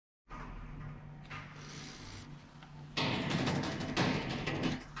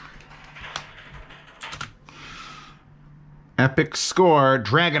Epic score,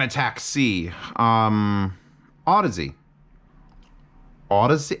 Dragon Attack C. Audeze.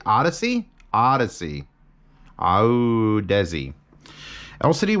 Audeze? Audeze.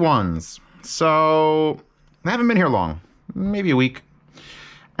 LCD-1s. So, I haven't been here long. Maybe a week.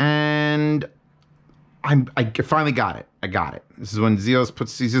 And I finally got it. I got it. This is when Zeos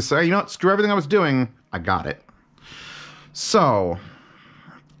puts, he's just saying, you know what, screw everything I was doing. I got it. So,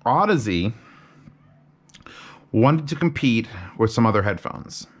 Audeze wanted to compete with some other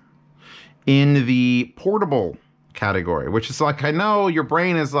headphones in the portable category, which is like, I know your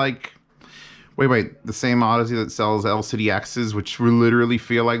brain is like, wait, the same Audeze that sells LCD-Xs, which literally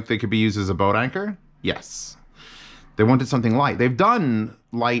feel like they could be used as a boat anchor? Yes. They wanted something light. They've done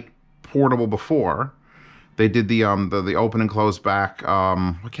light portable before. They did the open and close back,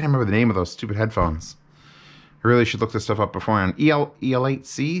 I can't remember the name of those stupid headphones. I really should look this stuff up beforehand.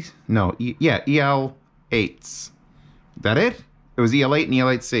 EL8C? No, EL8s. That it? It was EL8 and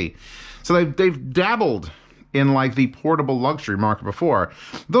EL8C. So they've dabbled in like the portable luxury market before.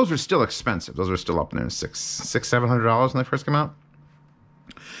 Those are still expensive. Those are still up in $700 when they first came out.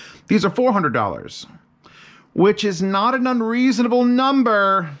 These are $400, which is not an unreasonable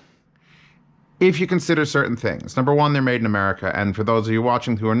number if you consider certain things. Number one, they're made in America. And for those of you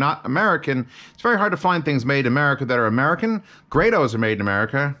watching who are not American, it's very hard to find things made in America that are American. Grados are made in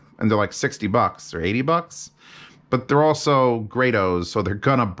America, and they're like $60 or $80. But they're also Grados, so they're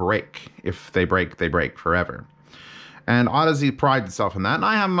gonna break. If they break, they break forever. And Audeze prides itself in that. And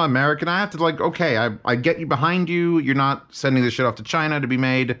I am American. I have to like, okay, I get you behind you. You're not sending this shit off to China to be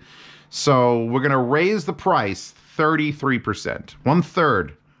made. So we're gonna raise the price 33%,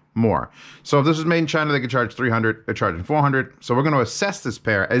 1/3 more. So if this was made in China, they could charge $300. They're charging $400. So we're going to assess this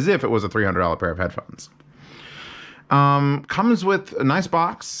pair as if it was a $300 pair of headphones. Comes with a nice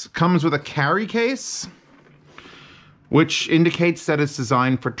box. Comes with a carry case, which indicates that it's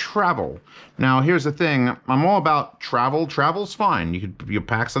designed for travel. Now, here's the thing. I'm all about travel. Travel's fine. You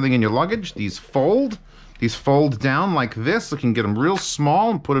pack something in your luggage. These fold. These fold down like this. You can get them real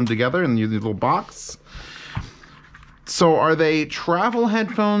small and put them together in your little box. So are they travel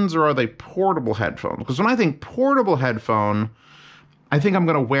headphones or are they portable headphones? Because when I think portable headphone, I think I'm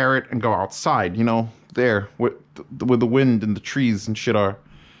going to wear it and go outside, you know, there where the wind and the trees and shit are.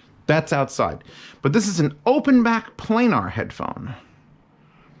 That's outside. But this is an open back planar headphone.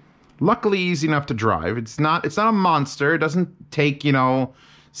 Luckily easy enough to drive. It's not a monster. It doesn't take, you know,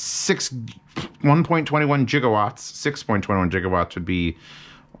 1.21 gigawatts. 6.21 gigawatts would be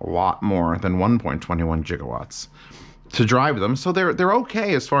a lot more than 1.21 gigawatts. To drive them, so they're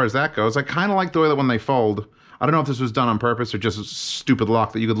okay as far as that goes. I kind of like the way that when they fold, I don't know if this was done on purpose or just a stupid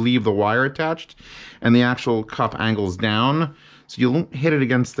lock that you could leave the wire attached and the actual cup angles down so you won't hit it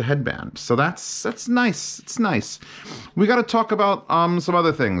against the headband. So that's nice. It's nice. We got to talk about some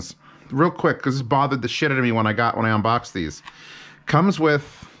other things real quick because this bothered the shit out of me when I unboxed these. Comes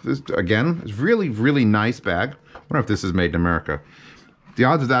with this again. It's really nice bag. I wonder if this is made in America. The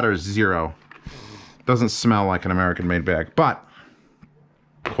odds of that are 0. Doesn't smell like an American-made bag, but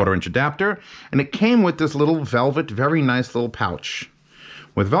 1/4-inch adapter, and it came with this little velvet, very nice little pouch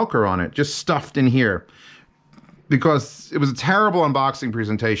with Velcro on it, just stuffed in here, because it was a terrible unboxing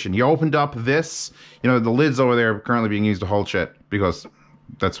presentation. You opened up this, you know, the lid's over there currently being used to hold shit, because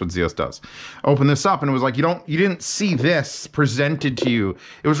that's what Zeos does. Open this up, and it was like, you didn't see this presented to you.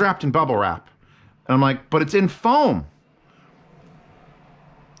 It was wrapped in bubble wrap. And I'm like, but it's in foam.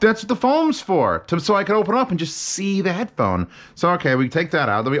 That's what the foam's for, so I could open up and just see the headphone. So, okay, we take that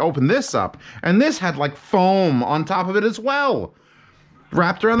out. Then we open this up, and this had, like, foam on top of it as well.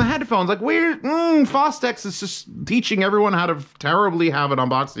 Wrapped around the headphones. Like, weird. Fostex is just teaching everyone how to terribly have an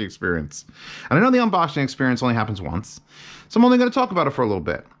unboxing experience. And I know the unboxing experience only happens once, so I'm only going to talk about it for a little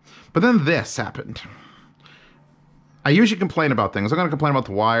bit. But then this happened. I usually complain about things. I'm going to complain about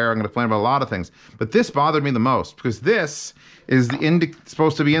the wire. I'm going to complain about a lot of things. But this bothered me the most because this is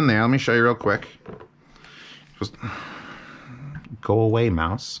supposed to be in there. Let me show you real quick. Just go away,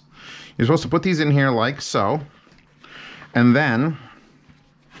 mouse. You're supposed to put these in here like so. And then,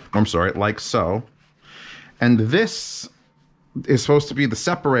 I'm sorry, like so. And this is supposed to be the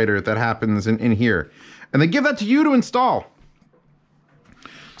separator that happens in here. And they give that to you to install.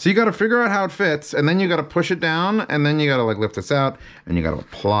 So you got to figure out how it fits, and then you got to push it down, and then you got to like lift this out, and you got to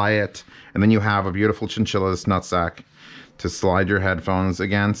apply it, and then you have a beautiful chinchilla's nutsack to slide your headphones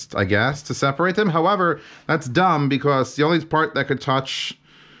against, I guess, to separate them. However, that's dumb because the only part that could touch,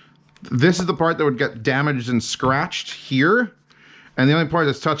 this is the part that would get damaged and scratched here, and the only part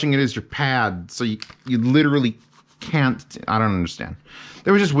that's touching it is your pad, so you literally can't, I don't understand.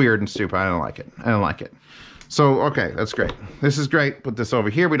 It was just weird and stupid. I don't like it. So, okay, that's great. This is great. Put this over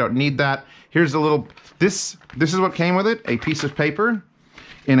here. We don't need that. Here's a little, this is what came with it. A piece of paper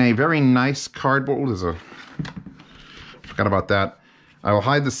in a very nice cardboard. There's a, forgot about that. I will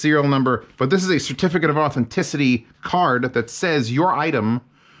hide the serial number, but this is a certificate of authenticity card that says your item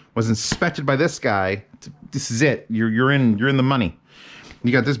was inspected by this guy. This is it. You're in the money.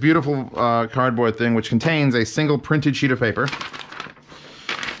 You got this beautiful cardboard thing, which contains a single printed sheet of paper.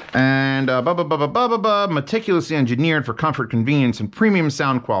 And meticulously engineered for comfort, convenience, and premium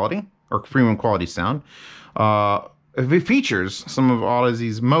sound quality, or premium quality sound. It features some of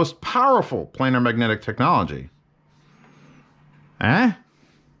Audeze's most powerful planar magnetic technology. I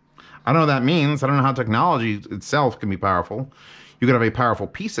don't know what that means. I don't know how technology itself can be powerful. You could have a powerful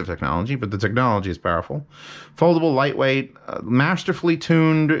piece of technology, but the technology is powerful. Foldable, lightweight, masterfully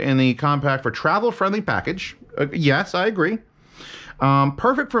tuned in the compact for travel-friendly package. Yes, I agree.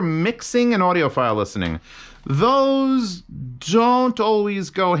 Perfect for mixing and audiophile listening. Those don't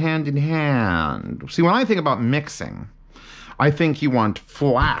always go hand in hand. See, when I think about mixing, I think you want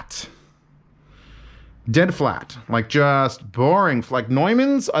flat. Dead flat. Like just boring. Like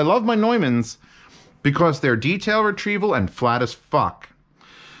Neumanns. I love my Neumanns because they're detail retrieval and flat as fuck.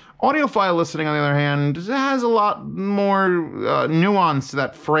 Audiophile listening, on the other hand, has a lot more nuance to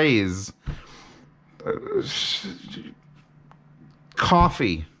that phrase.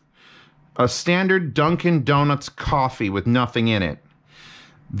 Coffee. A standard Dunkin' Donuts coffee with nothing in it.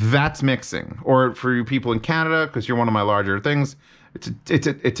 That's mixing. Or for you people in Canada, because you're one of my larger things, it's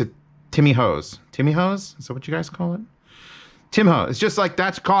a Timmy Hose. Timmy Hose? Is that what you guys call it? Tim Ho. It's just like,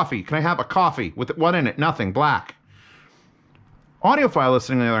 that's coffee. Can I have a coffee with what in it? Nothing. Black. Audiophile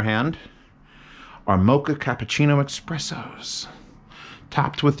listening, on the other hand, are mocha cappuccino espressos.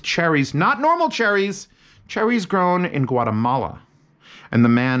 Topped with cherries. Not normal cherries. Cherries grown in Guatemala. And the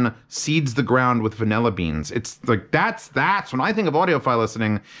man seeds the ground with vanilla beans. It's like, that's when I think of audiophile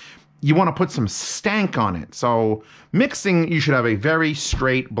listening, you want to put some stank on it. So mixing, you should have a very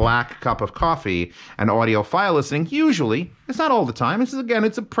straight black cup of coffee. And audiophile listening, usually, it's not all the time. This is, again,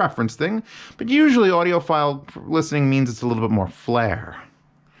 it's a preference thing. But usually audiophile listening means it's a little bit more flair.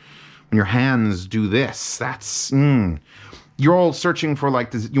 When your hands do this, that's, You're all searching for,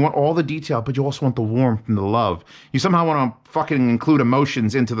 like, this, you want all the detail, but you also want the warmth and the love. You somehow want to fucking include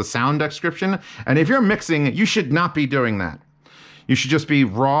emotions into the sound description. And if you're mixing, you should not be doing that. You should just be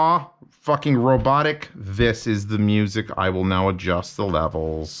raw, fucking robotic. This is the music. I will now adjust the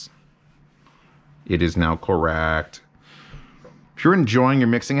levels. It is now correct. If you're enjoying your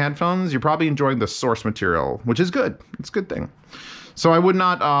mixing headphones, you're probably enjoying the source material, which is good. It's a good thing. So I would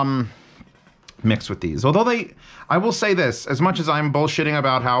not mix with these. Although I will say this, as much as I'm bullshitting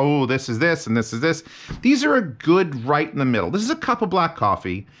about how, oh, this is this and this is this, these are a good right in the middle. This is a cup of black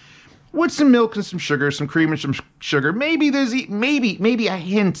coffee with some milk and some sugar, some cream and some sugar. Maybe there's maybe a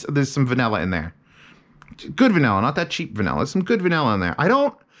hint there's some vanilla in there. Good vanilla, not that cheap vanilla. Some good vanilla in there. I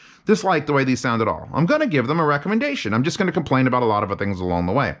don't dislike the way these sound at all. I'm going to give them a recommendation. I'm just going to complain about a lot of things along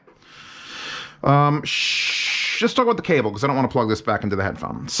the way. Just talk about the cable, because I don't want to plug this back into the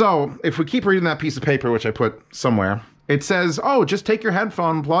headphone. So if we keep reading that piece of paper, which I put somewhere, it says, oh, just take your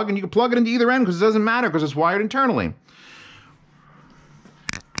headphone plug and you can plug it into either end because it doesn't matter because it's wired internally.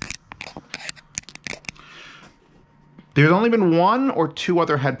 There's only been one or two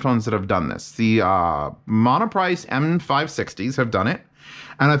other headphones that have done this. The Monoprice M560s have done it.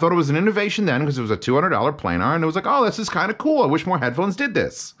 And I thought it was an innovation then because it was a $200 planar. And it was like, oh, this is kind of cool. I wish more headphones did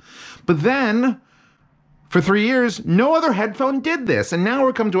this. But then, for 3 years, no other headphone did this. And now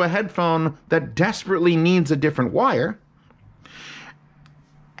we're coming to a headphone that desperately needs a different wire.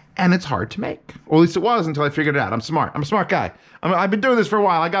 And it's hard to make. Or at least it was until I figured it out. I'm smart. I'm a smart guy. I've been doing this for a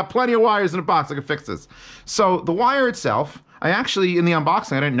while. I got plenty of wires in a box. I can fix this. So the wire itself, I actually, in the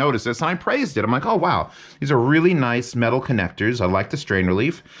unboxing, I didn't notice this, and I praised it. I'm like, oh, wow. These are really nice metal connectors. I like the strain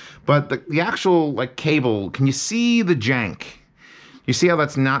relief. But the actual, like, cable, can you see the jank? You see how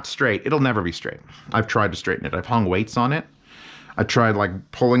that's not straight? It'll never be straight. I've tried to straighten it. I've hung weights on it. I tried, like,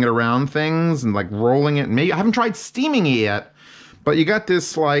 pulling it around things and, like, rolling it. Maybe I haven't tried steaming it yet. But you got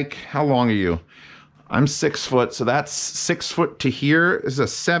this, like, how long are you? I'm 6 foot, so that's 6 foot to here. This is a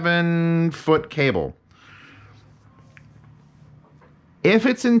 7 foot cable. If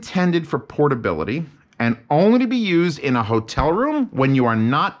it's intended for portability and only to be used in a hotel room when you are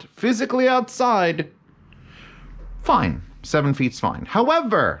not physically outside, fine. 7 feet's fine.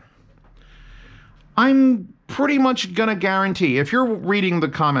 However, I'm pretty much gonna guarantee, if you're reading the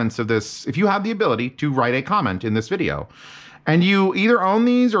comments of this, if you have the ability to write a comment in this video, and you either own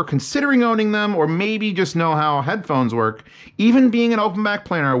these or considering owning them, or maybe just know how headphones work, even being an open back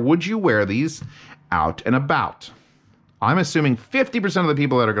planar, would you wear these? out and about. I'm assuming 50% of the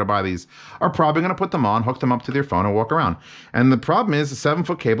people that are going to buy these are probably going to put them on, hook them up to their phone, and walk around. And the problem is the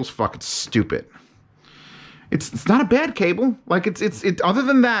 7-foot cable's fucking stupid. It's not a bad cable. Like other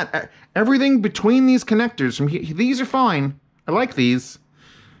than that, everything between these connectors from here, these are fine. I like these.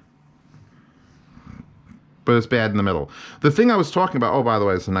 But it's bad in the middle. The thing I was talking about, oh, by the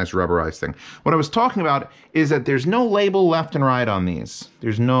way, it's a nice rubberized thing. What I was talking about is that there's no label left and right on these.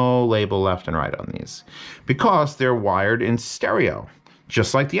 There's no label left and right on these because they're wired in stereo,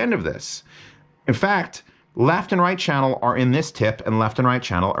 just like the end of this. In fact, left and right channel are in this tip and left and right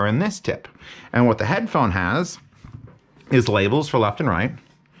channel are in this tip. And what the headphone has is labels for left and right.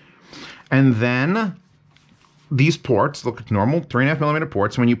 And then these ports look like normal 3.5mm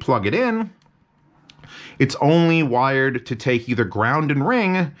ports. When you plug it in, it's only wired to take either ground and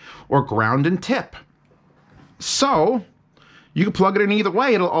ring or ground and tip. So you can plug it in either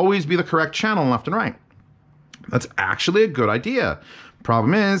way. It'll always be the correct channel left and right. That's actually a good idea.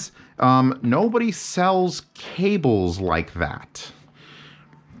 Problem is, nobody sells cables like that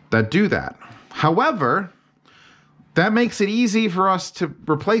do that. However, that makes it easy for us to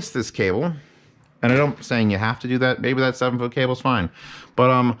replace this cable. And I'm saying you have to do that. Maybe that 7-foot cable's fine.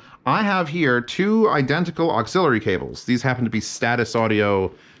 But I have here 2 identical auxiliary cables. These happen to be Status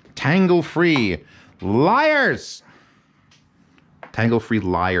Audio tangle-free liars. Tangle-free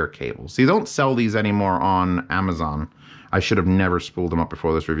liar cables. You don't sell these anymore on Amazon. I should have never spooled them up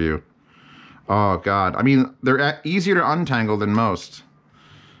before this review. Oh, God. I mean, they're easier to untangle than most.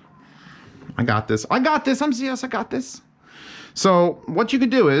 I got this. I got this. I'm serious. I got this. So what you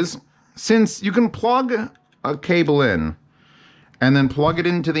could do is, since you can plug a cable in and then plug it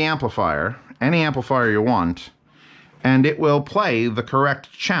into the amplifier, any amplifier you want, and it will play the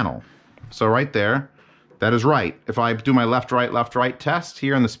correct channel. So right there, that is right. If I do my left, right test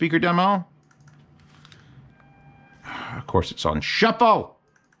here in the speaker demo, of course it's on shuffle.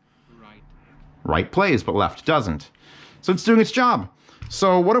 Right plays, but left doesn't. So it's doing its job.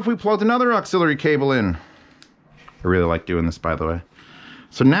 So what if we plugged another auxiliary cable in? I really like doing this, by the way.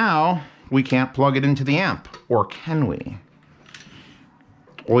 So now we can't plug it into the amp, or can we?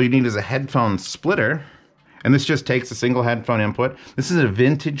 All you need is a headphone splitter, and this just takes a single headphone input. This is a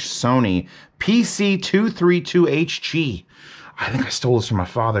vintage Sony PC232HG. I think I stole this from my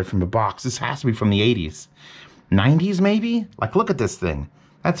father from a box. This has to be from the 80s. 90s maybe? Like, look at this thing.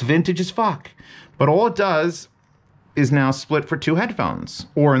 That's vintage as fuck. But all it does is now split for 2 headphones,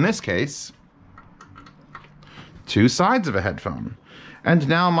 or in this case, 2 sides of a headphone. And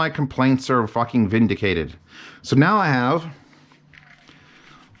now my complaints are fucking vindicated. So now I have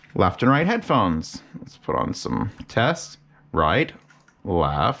left and right headphones. Let's put on some test. Right,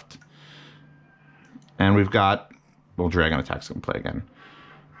 left. And we've got, we'll drag on a text and play again.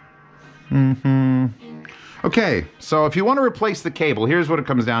 Okay, so if you want to replace the cable, here's what it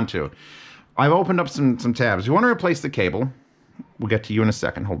comes down to. I've opened up some tabs. If you want to replace the cable, we'll get to you in a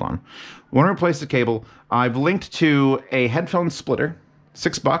second, hold on. Want to replace the cable, I've linked to a headphone splitter,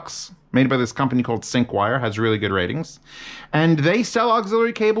 $6, made by this company called SyncWire, has really good ratings. And they sell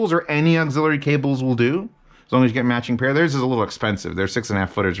auxiliary cables, or any auxiliary cables will do, as long as you get matching pair. Theirs is a little expensive. Their 6.5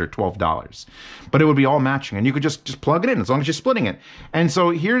 footers are $12. But it would be all matching, and you could just plug it in as long as you're splitting it. And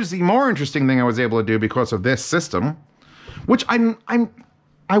so here's the more interesting thing I was able to do because of this system, which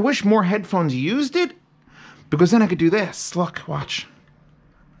I wish more headphones used it, because then I could do this. Look, watch.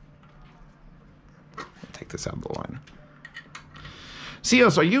 I'll take this out of the line.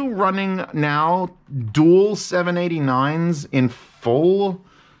 Cios, are you running now dual 789s in full,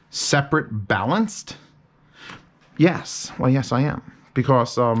 separate, balanced? Yes. Well, yes, I am.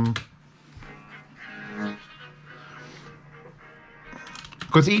 Because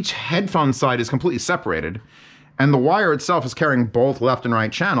each headphone side is completely separated, and the wire itself is carrying both left and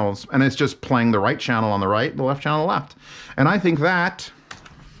right channels, and it's just playing the right channel on the right, the left channel on the left. And I think that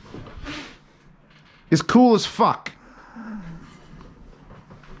is cool as fuck.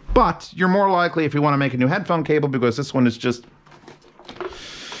 But you're more likely if you want to make a new headphone cable, because this one is just,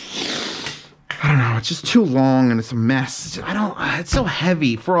 I don't know, it's just too long and it's a mess. It's so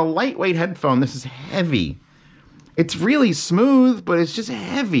heavy. For a lightweight headphone, this is heavy. It's really smooth, but it's just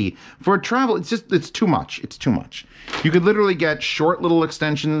heavy. For travel, it's too much. It's too much. You could literally get short little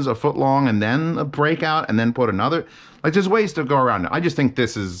extensions, a foot long, and then a breakout, and then put another. Like, there's ways to go around it. I just think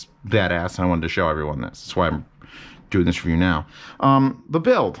this is badass, and I wanted to show everyone this. That's why I'm doing this review now. The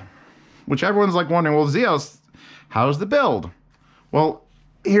build, which everyone's like wondering, well, Zeos, how's the build? Well,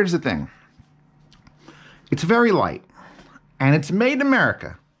 here's the thing. It's very light, and it's made in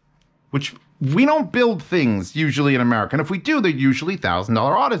America, which we don't build things usually in America. And if we do, they're usually $1,000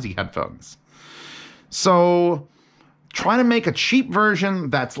 Audeze headphones. So trying to make a cheap version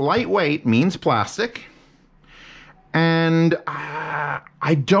that's lightweight means plastic. And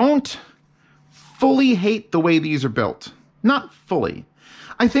I don't fully hate the way these are built. Not fully.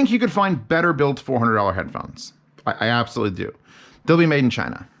 I think you could find better built $400 headphones. I absolutely do. They'll be made in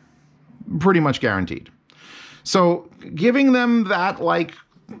China. Pretty much guaranteed. So giving them that like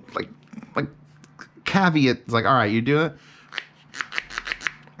caveat, like, all right, you do it.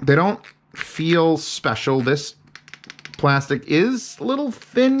 They don't feel special. This plastic is a little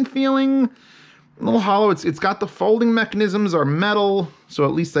thin feeling, a little hollow. It's got the folding mechanisms are metal, so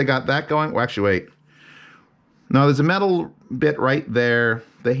at least they got that going. Well, actually, wait. No, there's a metal bit right there.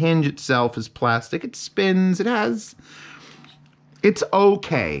 The hinge itself is plastic. It spins. It's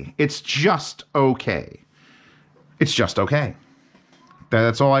okay. It's just okay. It's just okay.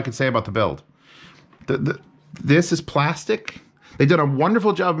 That's all I could say about the build. This is plastic. They did a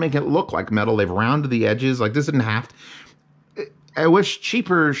wonderful job making it look like metal. They've rounded the edges. Like, this didn't have to. I wish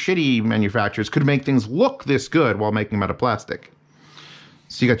cheaper, shitty manufacturers could make things look this good while making them out of plastic.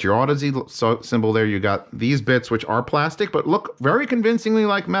 So you got your Audeze symbol there. You got these bits, which are plastic, but look very convincingly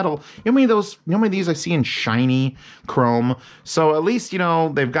like metal. You know how many of these I see in shiny chrome? So at least,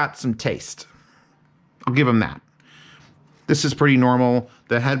 they've got some taste. I'll give them that. This is pretty normal.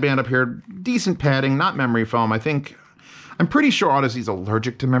 The headband up here, decent padding, not memory foam. I'm pretty sure Audeze's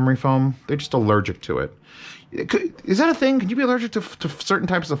allergic to memory foam. They're just allergic to it. Is that a thing? Can you be allergic to certain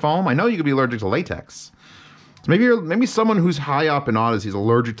types of foam? I know you could be allergic to latex. So maybe someone who's high up in Audeze is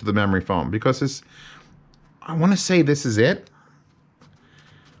allergic to the memory foam, because I want to say this is it.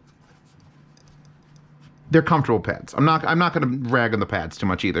 They're comfortable pads. I'm not going to rag on the pads too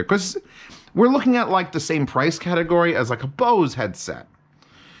much either, because we're looking at like the same price category as like a Bose headset.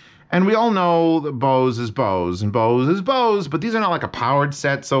 And we all know that Bose is Bose and Bose is Bose, but these are not like a powered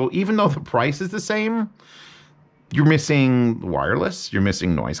set. So even though the price is the same, you're missing wireless, you're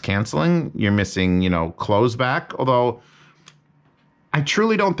missing noise canceling, you're missing, close back. Although I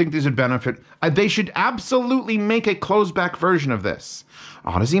truly don't think these would benefit. They should absolutely make a close back version of this.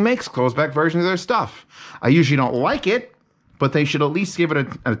 Audeze makes close back versions of their stuff. I usually don't like it, but they should at least give it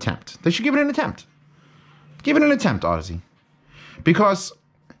an attempt. They should give it an attempt. Give it an attempt, Audeze. Because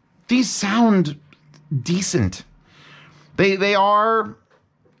these sound decent. They are.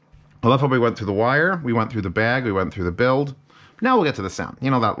 I love how we went through the wire, we went through the bag, we went through the build. Now we'll get to the sound.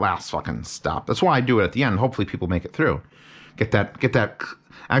 That last fucking stop. That's why I do it at the end. Hopefully people make it through. Get that.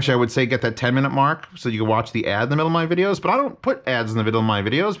 Actually, I would say get that 10-minute mark so you can watch the ad in the middle of my videos. But I don't put ads in the middle of my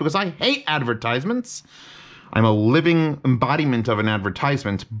videos because I hate advertisements. I'm a living embodiment of an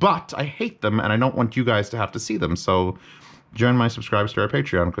advertisement, but I hate them and I don't want you guys to have to see them. So join my subscribers to our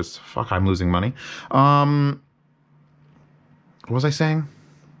Patreon, because fuck, I'm losing money. What was I saying?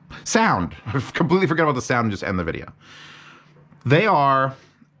 Sound. I completely forgot about the sound and just end the video. They are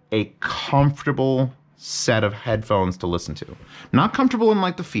a comfortable set of headphones to listen to. Not comfortable in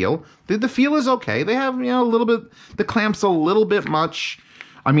like the feel. The feel is okay. They have, a little bit, the clamps a little bit much.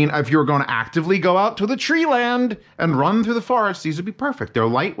 I mean, if you were going to actively go out to the tree land and run through the forest, these would be perfect. They're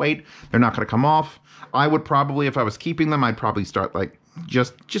lightweight. They're not going to come off. I would probably, if I was keeping them, I'd probably start like,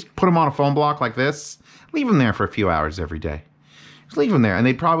 just put them on a foam block like this. Leave them there for a few hours every day. Just leave them there. And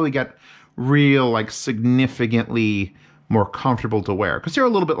they'd probably get real, like, significantly more comfortable to wear. Because they're a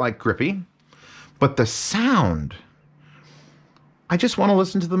little bit, like, grippy. But the sound, I just want to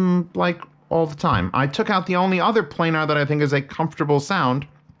listen to them, like, all the time. I took out the only other planar that I think is a comfortable sound.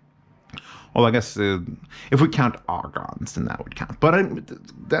 Well, I guess if we count argons, then that would count.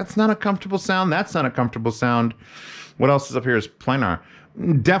 But that's not a comfortable sound. That's not a comfortable sound. What else is up here is planar.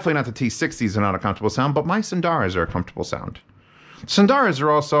 Definitely not the T60s are not a comfortable sound, but my Sundaras are a comfortable sound. Sundaras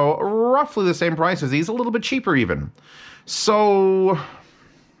are also roughly the same price as these, a little bit cheaper even. So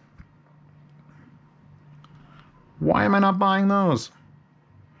why am I not buying those?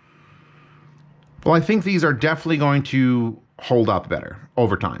 Well, I think these are definitely going to hold up better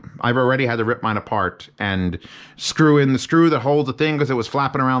over time. I've already had to rip mine apart and screw in the screw that holds the thing because it was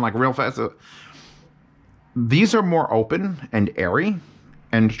flapping around like real fast. These are more open and airy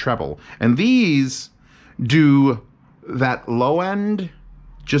and treble. And these do that low end,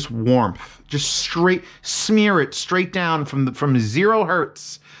 just warmth, just straight, smear it straight down from 0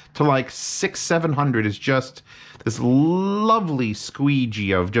 hertz to like 600-700 is just this lovely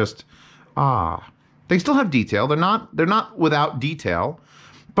squeegee of just, They still have detail. They're not without detail,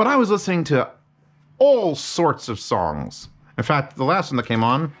 but I was listening to all sorts of songs. In fact, the last one that came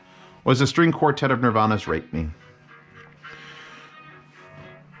on was a string quartet of Nirvana's Rape Me.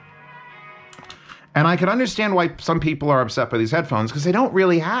 And I can understand why some people are upset by these headphones, because they don't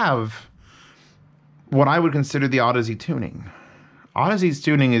really have what I would consider the Audeze tuning. Audeze's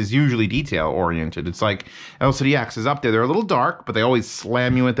tuning is usually detail-oriented. It's like LCD-X is up there. They're a little dark, but they always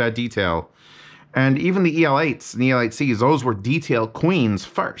slam you with that detail. And even the EL8s and the EL8Cs, those were detail queens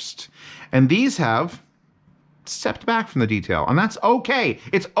first. And these have stepped back from the detail. And that's okay.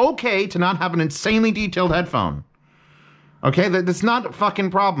 It's okay to not have an insanely detailed headphone. Okay? That's not a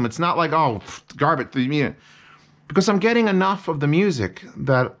fucking problem. It's not like, oh, garbage. Because I'm getting enough of the music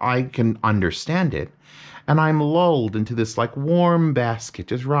that I can understand it. And I'm lulled into this like warm basket,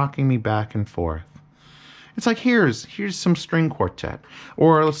 just rocking me back and forth. It's like, here's some string quartet.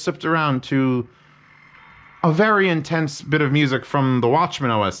 Or let's shift around to a very intense bit of music from the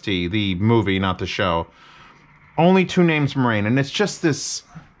Watchmen OST, the movie, not the show. Only Two Names from Rain. And it's just this,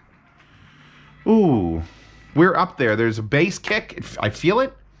 ooh, we're up there. There's a bass kick. I feel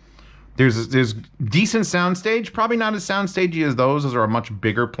it. There's decent soundstage. Probably not as soundstagey as those. Those are a much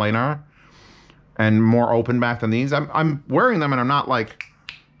bigger planar and more open back than these. I'm wearing them and I'm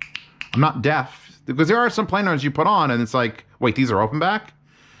not deaf. Because there are some planars you put on and it's like, wait, these are open back?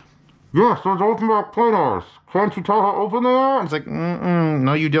 Yes, those are open back planars. Can't you tell how open they are? It's like,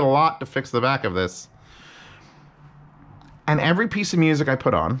 no, you did a lot to fix the back of this. And every piece of music I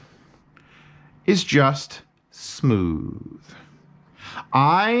put on is just smooth.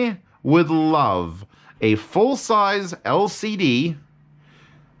 I would love a full-size LCD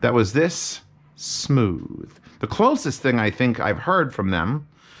that was this smooth. The closest thing I think I've heard from them,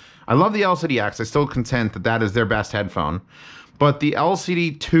 I love the LCD-X. I still contend that that is their best headphone. But the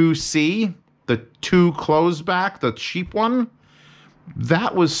LCD-2C, the 2 closed back, the cheap one,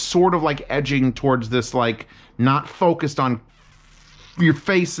 that was sort of like edging towards this, like, not focused on your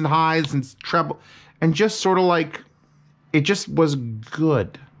face and highs and treble, and just sort of like, it just was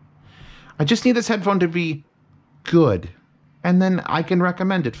good. I just need this headphone to be good, and then I can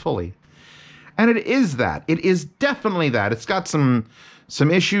recommend it fully. And it is that. It is definitely that. It's got some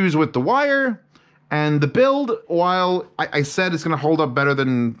issues with the wire and the build. While I said it's going to hold up better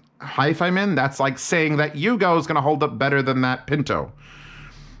than Hi-Fi Min, that's like saying that Yugo is going to hold up better than that Pinto.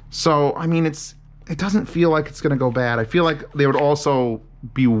 So, I mean, it doesn't feel like it's going to go bad. I feel like they would also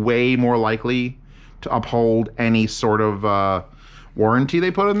be way more likely to uphold any sort of warranty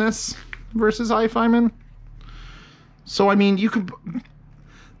they put in this versus Hi-Fi Min. So, I mean, you could...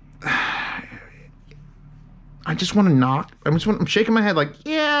 I just want to knock... I'm shaking my head like,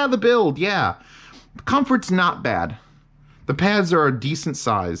 yeah, the build, yeah. The comfort's not bad. The pads are a decent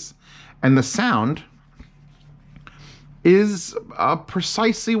size. And the sound is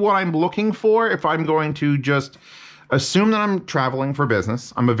precisely what I'm looking for if I'm going to just assume that I'm traveling for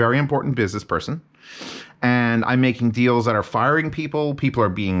business. I'm a very important business person. And I'm making deals that are firing people. People are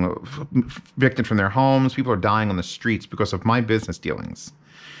being evicted from their homes. People are dying on the streets because of my business dealings.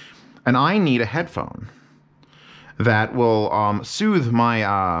 And I need a headphone that will soothe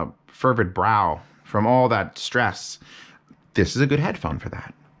my fervid brow from all that stress. This is a good headphone for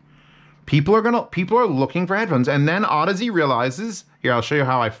that. People are looking for headphones. And then Audeze realizes, here, I'll show you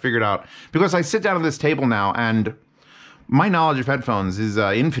how I figured out. Because I sit down at this table now and my knowledge of headphones is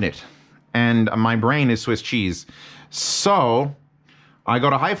infinite. And my brain is Swiss cheese. So I go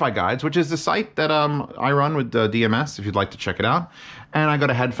to Hi-Fi Guides, which is the site that I run with DMS, if you'd like to check it out. And I go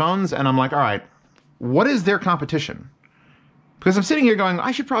to headphones and I'm like, all right, what is their competition? Because I'm sitting here going,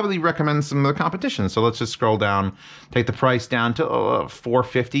 I should probably recommend some of the competition. So let's just scroll down, take the price down to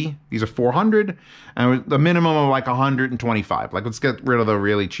 $450. These are $400, and the minimum of like $125. Like, let's get rid of the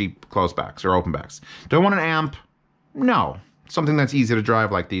really cheap closed backs or open backs. Do I want an amp? No. Something that's easy to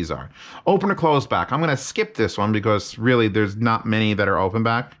drive like these are. Open or closed back. I'm going to skip this one because really there's not many that are open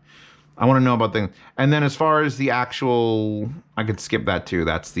back. I want to know about things. And then as far as the actual, I could skip that too.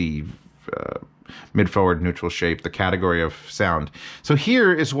 That's the mid-forward neutral shape, the category of sound. So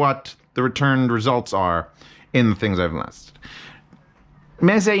here is what the returned results are in the things I've listed.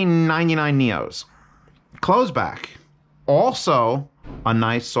 Meze 99 Neos. Closed back. Also a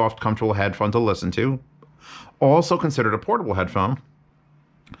nice, soft, comfortable headphone to listen to. Also considered a portable headphone.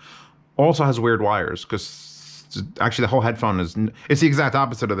 Also has weird wires because actually the whole headphone it's the exact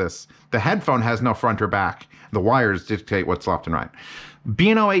opposite of this. The headphone has no front or back. The wires dictate what's left and right.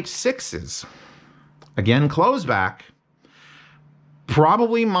 B&O H6s. Again, closed back.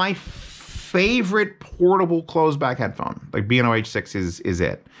 Probably my favorite portable closed back headphone. Like B&O H6 is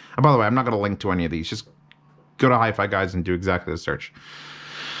it. And by the way, I'm not going to link to any of these. Just go to Hi-Fi Guides and do exactly the search.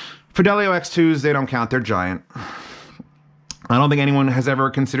 Fidelio X2s, they don't count. They're giant. I don't think anyone has ever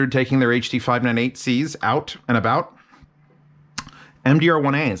considered taking their HD598Cs out and about.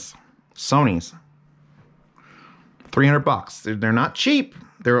 MDR1As, Sony's. $300. They're not cheap.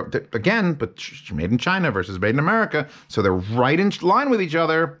 they're again, but made in China versus made in America, so they're right in line with each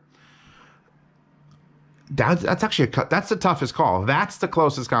other. That's actually that's the toughest call. That's the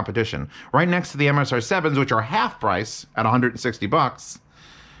closest competition, right next to the MSR 7s, which are half price at $160.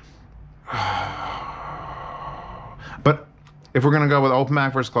 But if we're gonna go with open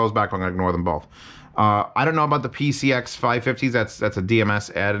back versus closed back, I'm gonna ignore them both. I don't know about the PCX 550s. That's a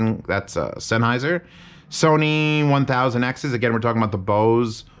DMS add-in. That's a Sennheiser. Sony 1000Xs. Again, we're talking about the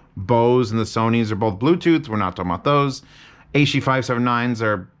Bose. Bose and the Sonys are both Bluetooth. We're not talking about those. HE 579s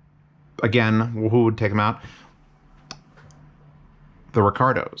are, again, who would take them out? The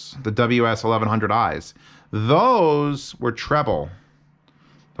Ricardos, the WS 1100Is. Those were treble.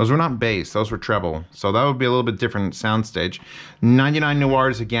 Those were not bass. Those were treble. So that would be a little bit different soundstage. 99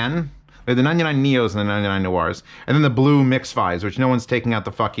 Noirs again. We had the 99 Neos and the 99 Noirs. And then the blue Mix Fives, which no one's taking out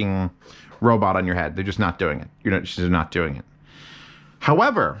the fucking robot on your head. They're just not doing it. You're just not doing it.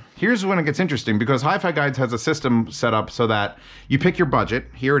 However, here's when it gets interesting, because Hi-Fi Guides has a system set up so that you pick your budget.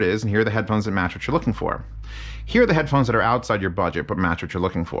 Here it is, and here are the headphones that match what you're looking for. Here are the headphones that are outside your budget but match what you're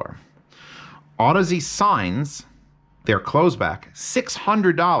looking for. Audeze Signs, they're closed back,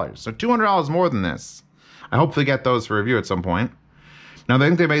 $600. So $200 more than this. I hopefully get those for review at some point. Now, they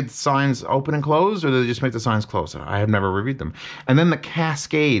think they made the signs open and closed, or do they just make the signs closed? I have never reviewed them. And then the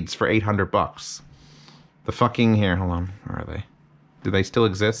Cascades for $800. The fucking, here, hold on, where are they? Do they still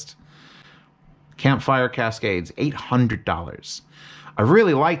exist? Campfire Cascades, $800. I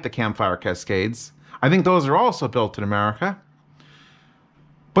really like the Campfire Cascades. I think those are also built in America.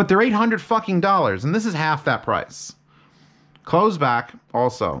 But they're $800 fucking dollars, and this is half that price. Closed back,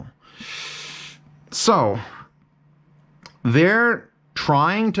 also. So, they're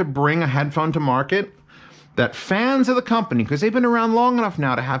trying to bring a headphone to market that fans of the company, because they've been around long enough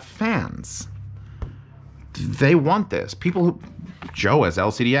now to have fans, they want this. People who, Joe has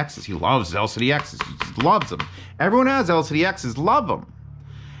LCD-Xs. He loves LCD-Xs. He loves them. Everyone has LCD-Xs. Love them.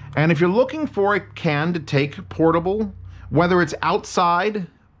 And if you're looking for a can to take portable, whether it's outside,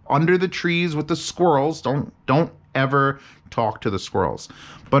 under the trees with the squirrels, don't ever talk to the squirrels.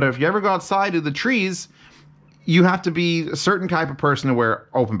 But if you ever go outside to the trees, you have to be a certain type of person to wear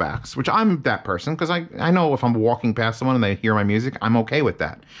open backs, which I'm that person, because I know if I'm walking past someone and they hear my music, I'm okay with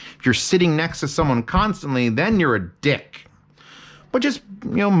that. If you're sitting next to someone constantly, then you're a dick. But just,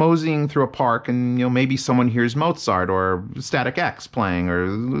 moseying through a park and, maybe someone hears Mozart or Static X playing or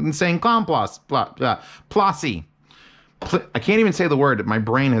Insane Clown Posse. I can't even say the word. My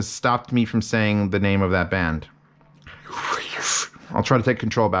brain has stopped me from saying the name of that band. I'll try to take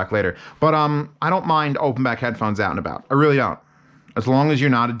control back later. But I don't mind open back headphones out and about. I really don't. As long as you're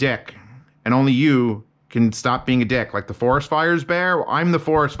not a dick. And only you can stop being a dick. Like the Forest Fires Bear. I'm the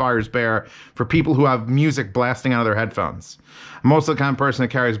Forest Fires Bear for people who have music blasting out of their headphones. I'm also the kind of person that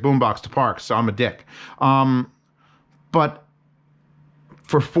carries boombox to parks, so I'm a dick. But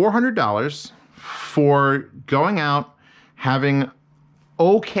for $400, for going out, having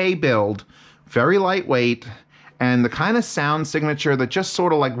okay build, very lightweight, and the kind of sound signature that just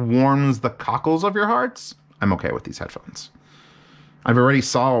sort of like warms the cockles of your hearts, I'm okay with these headphones. I've already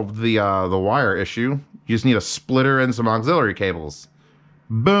solved the wire issue. You just need a splitter and some auxiliary cables.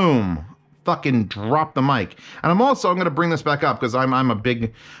 Boom. Fucking drop the mic. And I'm going to bring this back up because I'm a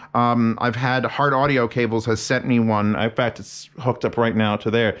big, I've had Hard Audio Cables has sent me one. In fact, it's hooked up right now to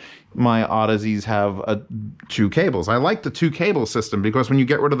there. My Audezes have 2 cables. I like the 2 cable system because when you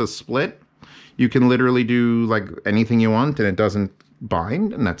get rid of the split, you can literally do like anything you want and it doesn't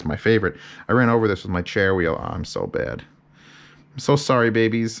bind, and that's my favorite. I ran over this with my chair wheel. Oh, I'm so bad. I'm so sorry,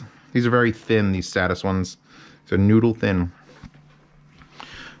 babies. These are very thin, these Status ones. They're noodle thin.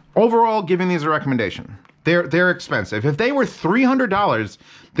 Overall, giving these a recommendation. They're expensive. If they were $300,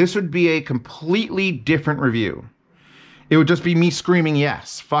 this would be a completely different review. It would just be me screaming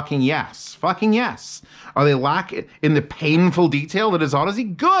yes, fucking yes, fucking yes. Are they lacking in the painful detail that is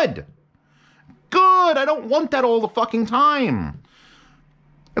Audeze? Good. Good. I don't want that all the fucking time.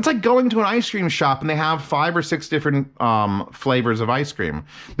 It's like going to an ice cream shop and they have 5 or 6 different flavors of ice cream.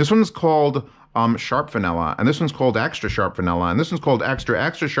 This one's called sharp vanilla, and this one's called extra sharp vanilla, and this one's called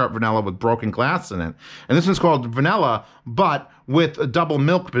extra sharp vanilla with broken glass in it, and this one's called vanilla, but with a double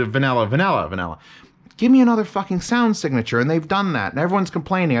milk vanilla. Give me another fucking sound signature, and they've done that, and everyone's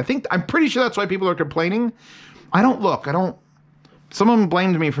complaining. I'm pretty sure that's why people are complaining. Someone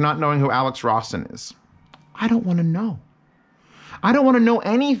blamed me for not knowing who Alex Rawson is. I don't want to know. I don't want to know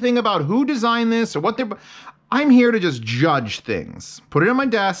anything about who designed this or what I'm here to just judge things. Put it on my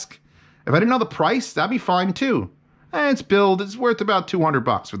desk. If I didn't know the price, that'd be fine too. Its build is worth about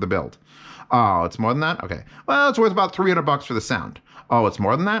 $200 for the build. Oh, it's more than that? Okay. Well, it's worth about $300 for the sound. Oh, it's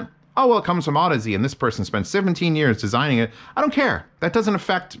more than that? Oh, well, it comes from Audeze, and this person spent 17 years designing it. I don't care. That doesn't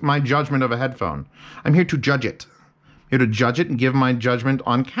affect my judgment of a headphone. I'm here to judge it. I'm here to judge it and give my judgment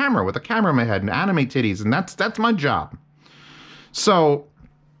on camera with a camera in my head and animate titties, and that's my job. So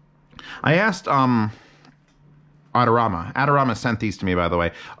I asked Adorama sent these to me, by the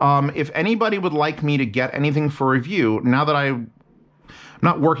way. If anybody would like me to get anything for review, now that I'm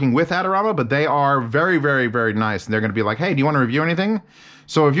not working with Adorama, but they are very, very, very nice, and they're going to be like, hey, do you want to review anything?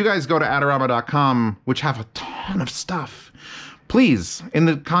 So if you guys go to adorama.com, which have a ton of stuff, please, in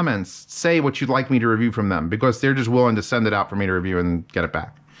the comments, say what you'd like me to review from them, because they're just willing to send it out for me to review and get it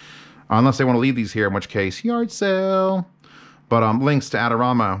back. Unless they want to leave these here, in which case, yard sale. But links to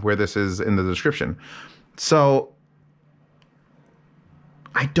Adorama, where this is in the description. So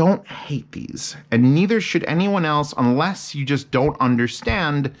I don't hate these, and neither should anyone else, unless you just don't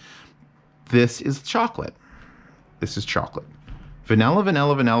understand this is chocolate. This is chocolate. Vanilla,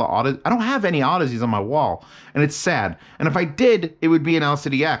 vanilla, vanilla. I don't have any Audezes on my wall, and it's sad. And if I did, it would be an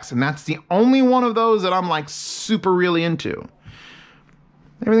LCD-X, and that's the only one of those that I'm like super really into.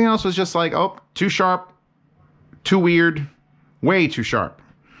 Everything else was just like, oh, too sharp, too weird, way too sharp.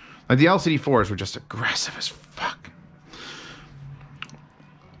 Like the LCD-4s were just aggressive as fuck.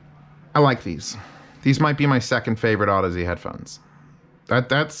 I like these. These might be my second favorite Audeze headphones.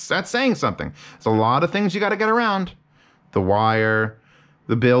 That's saying something. There's a lot of things you got to get around. The wire,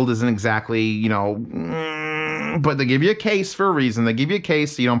 the build isn't exactly, you know, but they give you a case for a reason. They give you a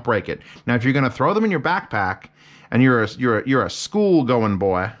case so you don't break it. Now, if you're going to throw them in your backpack and you're a school-going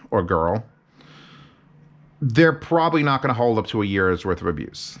boy or girl, they're probably not going to hold up to a year's worth of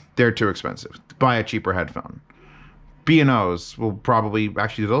abuse. They're too expensive. Buy a cheaper headphone. B&Os will probably,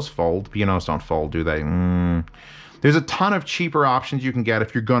 actually, do those fold? B&Os don't fold, do they? There's a ton of cheaper options you can get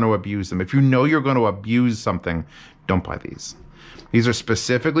if you're going to abuse them. If you know you're going to abuse something, don't buy these. These are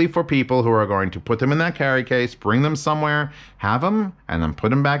specifically for people who are going to put them in that carry case, bring them somewhere, have them, and then put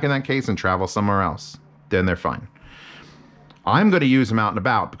them back in that case and travel somewhere else. Then they're fine. I'm going to use them out and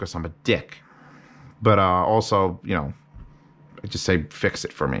about because I'm a dick. But also, you know, I just say fix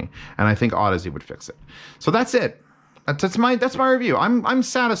it for me. And I think Audeze would fix it. So that's it. That's my review. I'm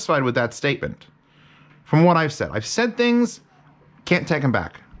satisfied with that statement. From what I've said. I've said things, can't take them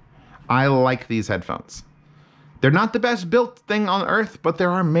back. I like these headphones. They're not the best built thing on earth, but they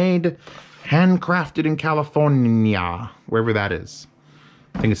are made, handcrafted in California, wherever that is.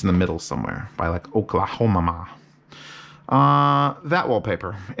 I think it's in the middle somewhere, by like Oklahoma. That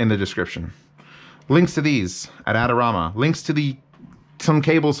wallpaper in the description. Links to these at Adorama. Links to some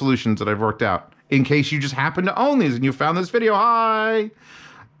cable solutions that I've worked out. In case you just happen to own these and you found this video, hi!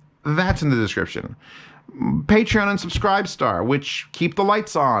 That's in the description. Patreon and Subscribestar, which keep the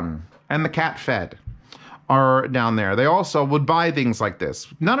lights on and the cat fed, are down there. They also would buy things like this.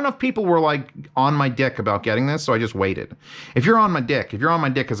 Not enough people were like on my dick about getting this, so I just waited. If you're on my dick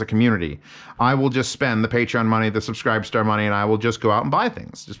as a community, I will just spend the Patreon money, the Subscribestar money, and I will just go out and buy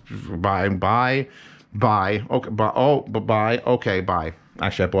things. Just buy. Okay, buy.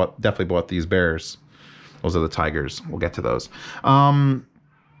 Actually, I definitely bought these bears. Those are the tigers. We'll get to those.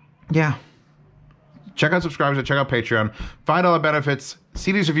 Yeah. Check out Subscribers, check out Patreon. $5 benefits.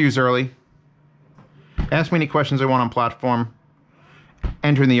 See these reviews early. Ask me any questions I want on platform.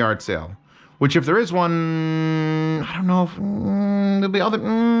 Enter in the yard sale. Which, if there is one, I don't know if there'll be other.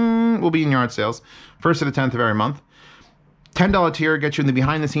 Will be in yard sales. 1st to the 10th of every month. $10 tier gets you in the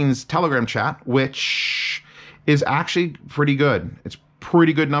behind-the-scenes Telegram chat, which is actually pretty good. It's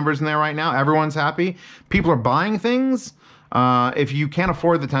pretty good numbers in there right now. Everyone's happy. People are buying things. If you can't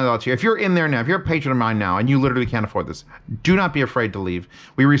afford the $10 tier, if you're in there now, if you're a patron of mine now and you literally can't afford this, do not be afraid to leave.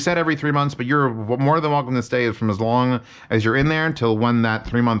 We reset every 3 months, but you're more than welcome to stay from as long as you're in there until when that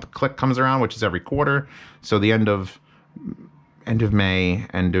 3-month click comes around, which is every quarter. So the end of May,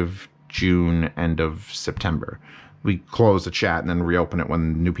 end of June, end of September. We close the chat and then reopen it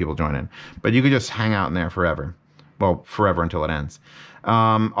when new people join in. But you could just hang out in there forever. Well, forever until it ends.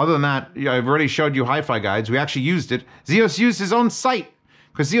 Other than that, I've already showed you Hi-Fi Guides. We actually used it. Zeos used his own site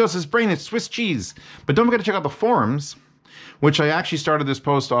because Zeos' brain is Swiss cheese. But don't forget to check out the forums, which I actually started this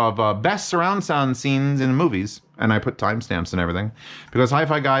post of best surround sound scenes in movies. And I put timestamps and everything because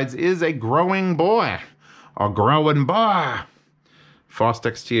Hi-Fi Guides is a growing boy. A growing boy.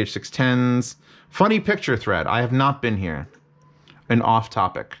 Fostex TH610s. Funny picture thread. I have not been here. An off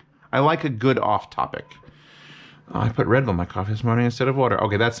topic. I like a good off topic. Oh, I put Red Bull in my coffee this morning instead of water.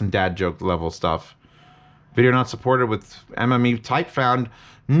 Okay, that's some dad joke level stuff. Video not supported with MME type found.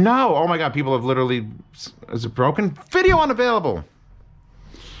 No. Oh my God. People have literally... Is it broken? Video unavailable.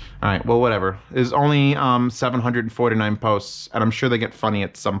 All right. Well, whatever. There's only 749 posts, and I'm sure they get funny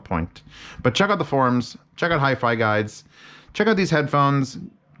at some point. But check out the forums. Check out Hi-Fi Guides. Check out these headphones.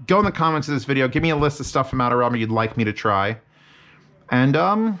 Go in the comments of this video. Give me a list of stuff from Outer Realm you'd like me to try.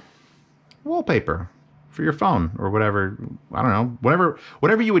 And wallpaper for your phone or whatever. I don't know.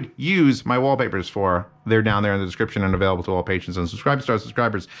 Whatever you would use my wallpapers for, they're down there in the description and available to all patrons and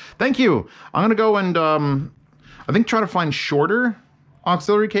subscribers. Thank you. I'm gonna go and I think try to find shorter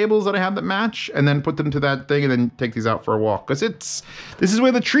auxiliary cables that I have that match, and then put them to that thing, and then take these out for a walk. Because this is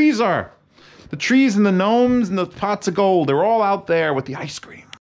where the trees are. The trees and the gnomes and the pots of gold. They're all out there with the ice cream.